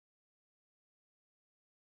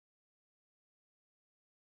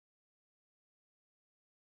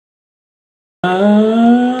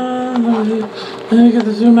Let me get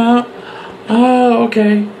the zoom out. Oh,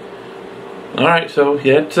 okay. Alright, so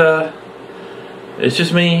yeah, it's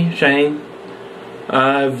just me, Shane.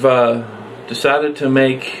 I've decided to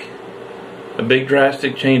make a big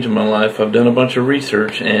drastic change in my life. I've done a bunch of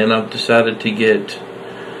research and I've decided to get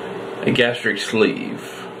a gastric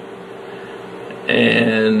sleeve.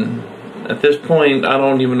 And at this point, I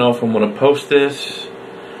don't even know if I'm going to post this.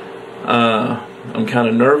 I'm kind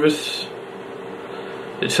of nervous.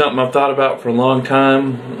 It's something I've thought about for a long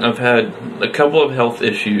time. I've had a couple of health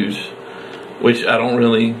issues, which I don't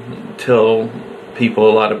really tell people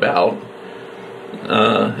a lot about.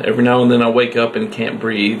 Every now and then I wake up and can't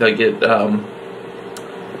breathe. I get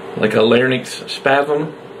like a larynx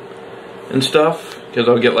spasm and stuff, because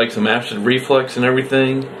I'll get like some acid reflux and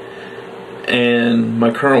everything. And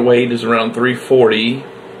my current weight is around 340,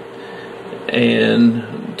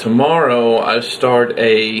 and tomorrow I start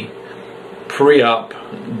a pre-op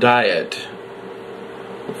diet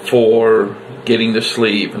for getting the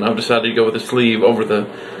sleeve, and I've decided to go with the sleeve over the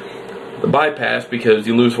bypass because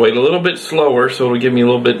you lose weight a little bit slower, so it'll give me a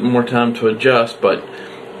little bit more time to adjust. But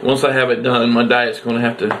once I have it done, my diet's going to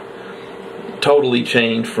have to totally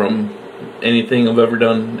change from anything I've ever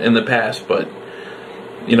done in the past. But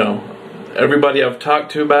you know, everybody I've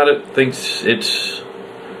talked to about it thinks it's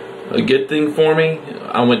a good thing for me.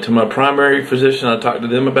 I went to my primary physician, I talked to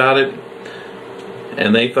them about it,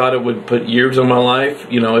 and they thought it would put years on my life.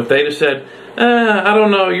 You know, if they'd have said, I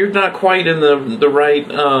don't know, you're not quite in the right,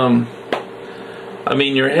 I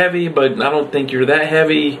mean, you're heavy, but I don't think you're that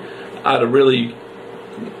heavy, I'd have really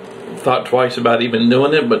thought twice about even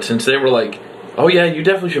doing it. But since they were like, oh yeah, you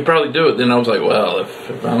definitely should probably do it, then I was like, well,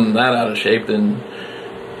 if I'm that out of shape, then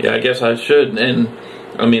yeah, I guess I should. And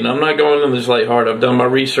I mean, I'm not going on this lighthearted. I've done my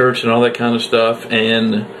research and all that kind of stuff.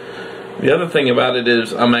 And the other thing about it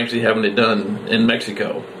is I'm actually having it done in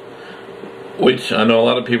Mexico, which I know a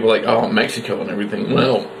lot of people are like, oh, Mexico and everything.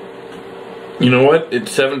 Well, you know what?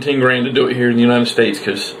 It's 17 grand to do it here in the United States,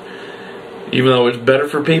 because even though it's better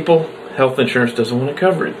for people, health insurance doesn't want to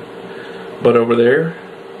cover it. But over there,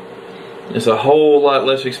 it's a whole lot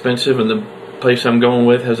less expensive, and the place I'm going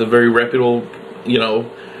with has a very reputable, you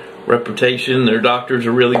know, reputation. Their doctors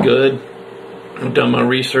are really good. I've done my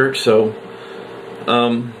research, so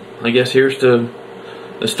I guess here's to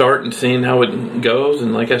the start and seeing how it goes.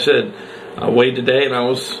 And like I said, I weighed today and I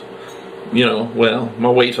was, you know, well, my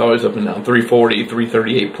weight's always up and down, 340,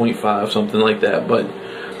 338.5, something like that. But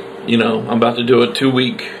you know, I'm about to do a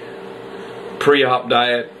 2-week pre-op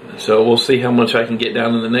diet, so we'll see how much I can get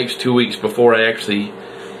down in the next 2 weeks before I actually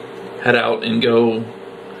head out and go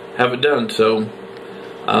have it done. So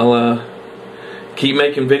I'll keep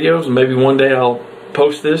making videos, and maybe one day I'll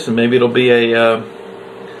post this, and maybe it'll be a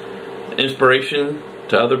inspiration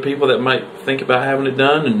to other people that might think about having it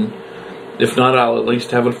done. And if not, I'll at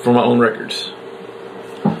least have it for my own records.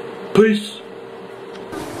 Peace.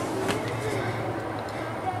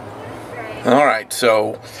 Alright,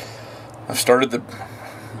 so I've started the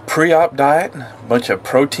pre-op diet, a bunch of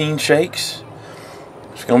protein shakes.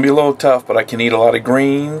 It's going to be a little tough, but I can eat a lot of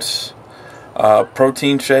greens,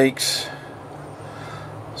 protein shakes,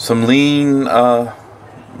 some lean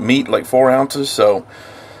meat, like 4 ounces. So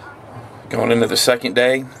going into the second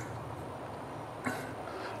day,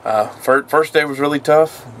 first day was really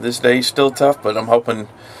tough. This day's still tough, but I'm hoping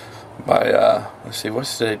by let's see,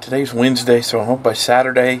 what's today? Today's Wednesday, so I hope by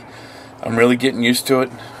Saturday I'm really getting used to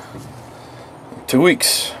it. 2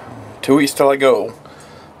 weeks till I go.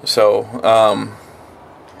 So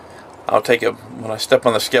I'll take when I step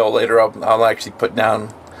on the scale later, I'll actually put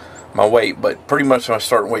down my weight, but pretty much my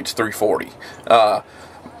starting weight's 340.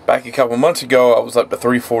 Back a couple months ago, I was up to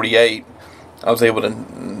 348. I was able to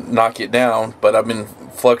knock it down, but I've been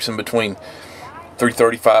fluxing between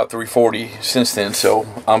 335, 340 since then. So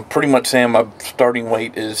I'm pretty much saying my starting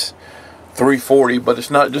weight is 340, but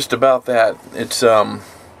it's not just about that. It's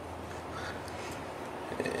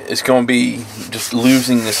going to be just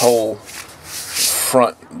losing this whole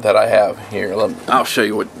front that I have here. I'll show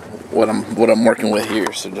you what I'm working with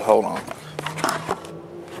here. So just hold on.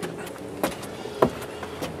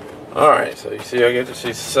 All right, so you see, I get to see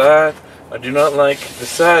the side. I do not like the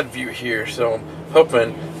side view here, so I'm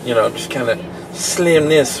hoping, you know, just kind of slim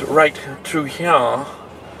this right through here,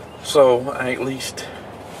 so I at least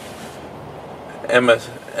am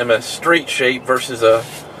a straight shape versus a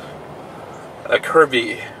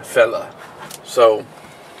curvy fella. So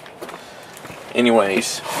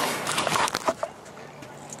anyways,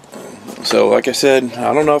 so like I said,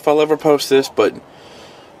 I don't know if I'll ever post this, but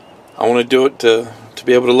I want to do it to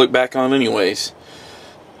be able to look back on anyways,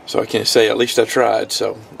 so I can say at least I tried.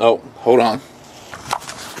 So, oh, hold on.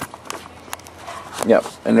 Yep,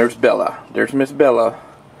 and there's Bella. There's Miss Bella.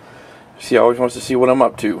 She always wants to see what I'm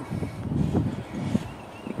up to.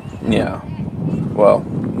 Yeah. Well,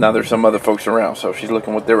 now there's some other folks around, so she's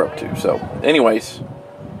looking what they're up to. So, anyways,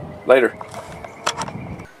 later.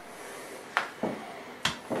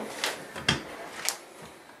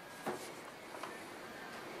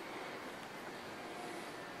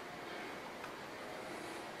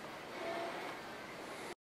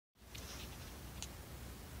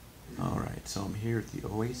 Alright, so I'm here at the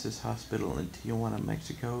Oasis Hospital in Tijuana,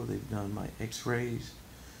 Mexico. They've done my x-rays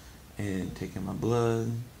and taken my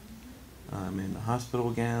blood. I'm in the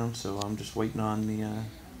hospital gown, so I'm just waiting on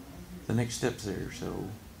the next steps there. So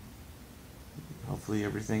hopefully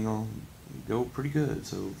everything will go pretty good.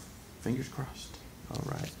 So fingers crossed.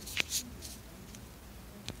 Alright.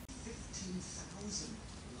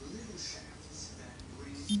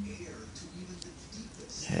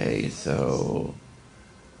 Hey, so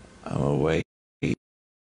I'm awake.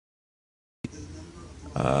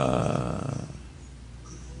 I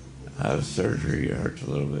have surgery. It hurts a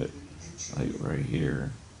little bit, like right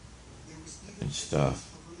here and stuff.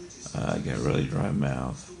 I got really dry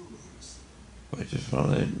mouth. But I just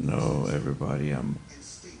want to let you know, everybody, I'm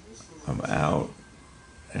out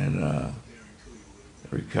and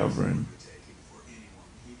recovering.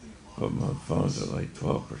 But my phone's at like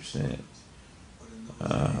 12%.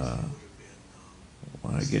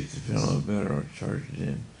 When I get to feeling a little better, I'll charge it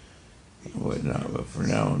in and whatnot. But for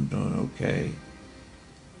now, I'm doing okay.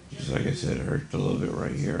 Just like I said, it hurts a little bit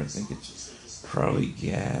right here. I think it's probably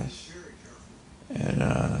gas. And,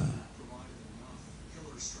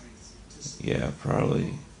 yeah,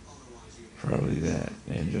 probably that.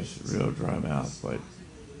 And just real dry mouth. But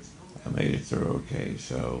I made it through okay.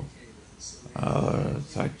 So I'll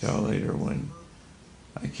talk to y'all later when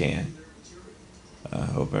I can. I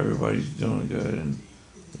hope everybody's doing good and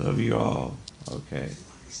love you all. Okay.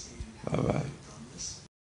 Bye-bye.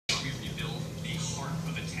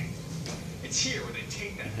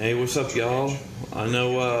 Hey, what's up, y'all? I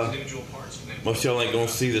know most of y'all ain't gonna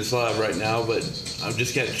see this live right now, but I've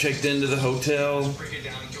just got checked into the hotel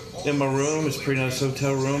in my room. It's a pretty nice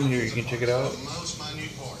hotel room. Here, you can check it out.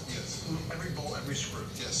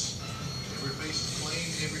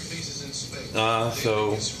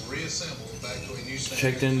 So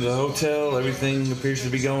checked into the hotel. Everything appears to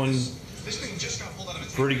be going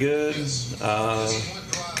pretty good. I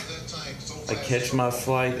catch my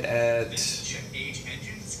flight at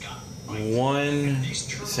 1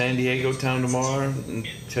 San Diego time tomorrow and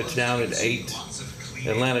touch down at 8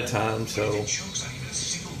 Atlanta time. So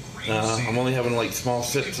I'm only having like small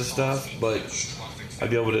sips of stuff, but I'll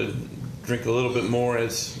be able to drink a little bit more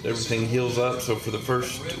as everything heals up. So for the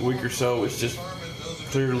first week or so, it's just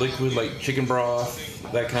clear liquid like chicken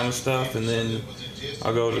broth, that kind of stuff, and then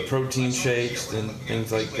I'll go to protein shakes and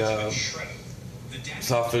things like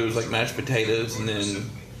soft foods like mashed potatoes, and then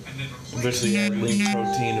eventually add lean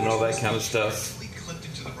protein and all that kind of stuff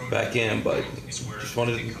back in. But just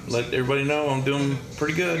wanted to let everybody know I'm doing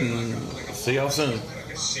pretty good, and see y'all soon.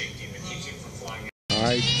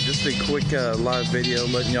 Alright, just a quick live video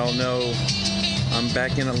letting y'all know I'm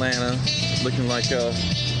back in Atlanta, looking like I'm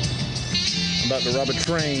about to rob a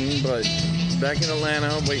train, but back in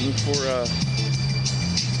Atlanta waiting for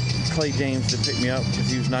Clay James to pick me up, because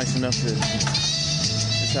he was nice enough to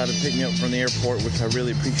decide to pick me up from the airport, which I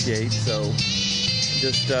really appreciate. So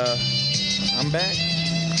just I'm back,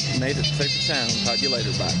 made it safe and sound. Talk to you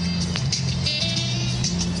later. Bye.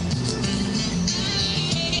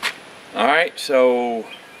 Alright, so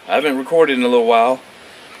I haven't recorded in a little while,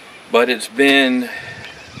 but it's been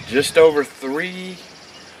just over 3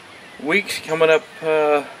 weeks, coming up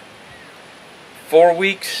 4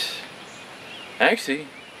 weeks. Actually,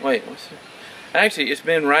 wait, actually, it's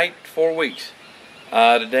been right 4 weeks.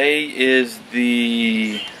 Today is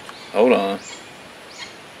the, hold on,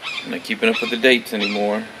 I'm not keeping up with the dates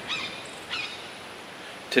anymore.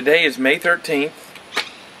 Today is May 13th.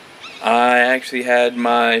 I actually had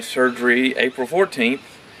my surgery April 14th.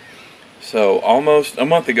 So almost a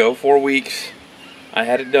month ago, 4 weeks, I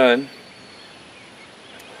had it done.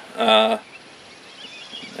 Ever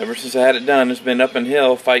since I had it done, it's been up in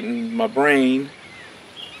hell fighting my brain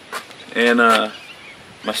and my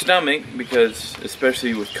stomach, because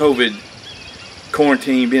especially with COVID,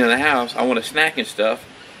 quarantine, being in the house, I want to snack and stuff,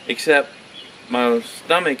 except my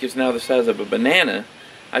stomach is now the size of a banana.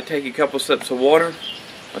 I take a couple sips of water,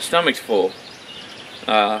 my stomach's full.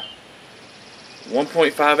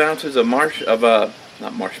 1.5 ounces of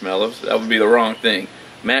not marshmallows, that would be the wrong thing.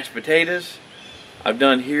 Mashed potatoes, I've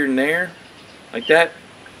done here and there, like that,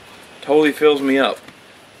 totally fills me up.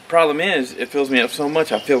 problem is, it fills me up so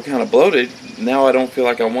much I feel kind of bloated. Now I don't feel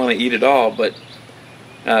like I want to eat at all. But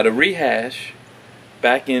to rehash,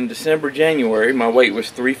 back in December, January, my weight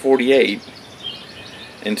was 348.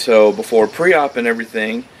 And so before pre-op and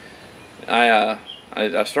everything, I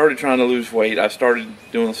started trying to lose weight. I started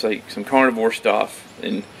doing like some carnivore stuff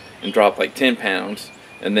and dropped like 10 pounds.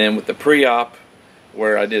 And then with the pre-op,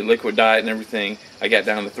 where I did liquid diet and everything, I got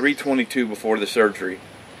down to 322 before the surgery.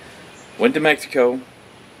 Went to Mexico,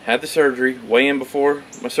 had the surgery, weigh in before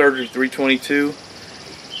my surgery, 322.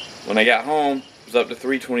 When I got home, it was up to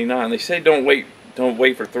 329. They say don't wait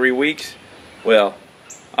for 3 weeks. Well,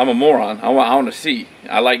 I'm a moron. I want to see.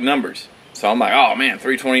 I like numbers. So I'm like, oh man,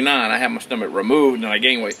 329. I have my stomach removed and I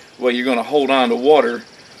gain weight. Well, you're going to hold on to water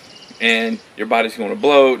and your body's going to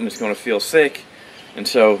bloat and it's going to feel sick. And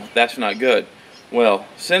so that's not good. Well,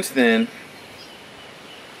 since then,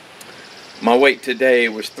 my weight today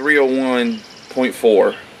was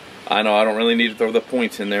 301.4. I know I don't really need to throw the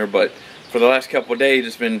points in there, but for the last couple of days,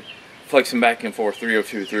 it's been flexing back and forth,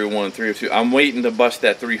 302, 301, 302. I'm waiting to bust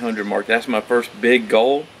that 300 mark. That's my first big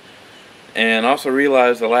goal. And I also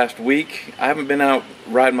realized the last week, I haven't been out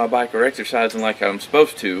riding my bike or exercising like I'm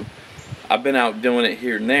supposed to. I've been out doing it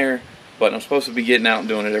here and there, but I'm supposed to be getting out and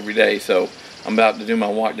doing it every day. So I'm about to do my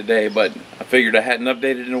walk today, but I figured I hadn't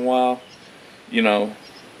updated in a while, you know.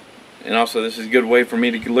 And also this is a good way for me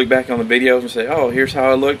to look back on the videos and say, oh, here's how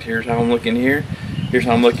I looked, here's how I'm looking here, here's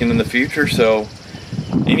how I'm looking in the future. So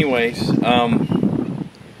anyways, you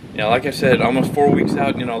know, like I said, almost 4 weeks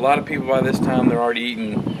out, you know, a lot of people by this time, they're already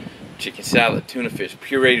eating chicken salad, tuna fish,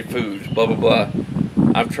 pureed foods, blah blah blah.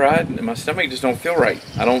 I've tried and my stomach just don't feel right.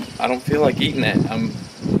 I don't feel like eating that.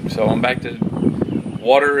 So I'm back to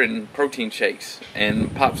water and protein shakes and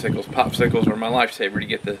popsicles. Popsicles are my lifesaver to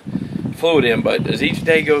get the fluid in, but as each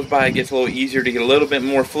day goes by, it gets a little easier to get a little bit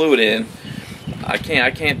more fluid in. I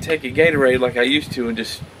can't take a Gatorade like I used to and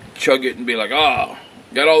just chug it and be like, oh,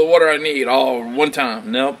 got all the water I need all one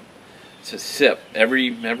time. Nope. It's a sip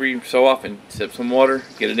every so often. Sip some water,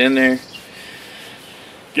 get it in there,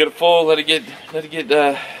 get it full, let it get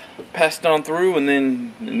passed on through, and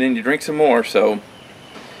then you drink some more. So,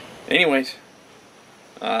 anyways,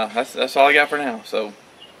 that's all I got for now. So,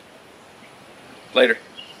 later.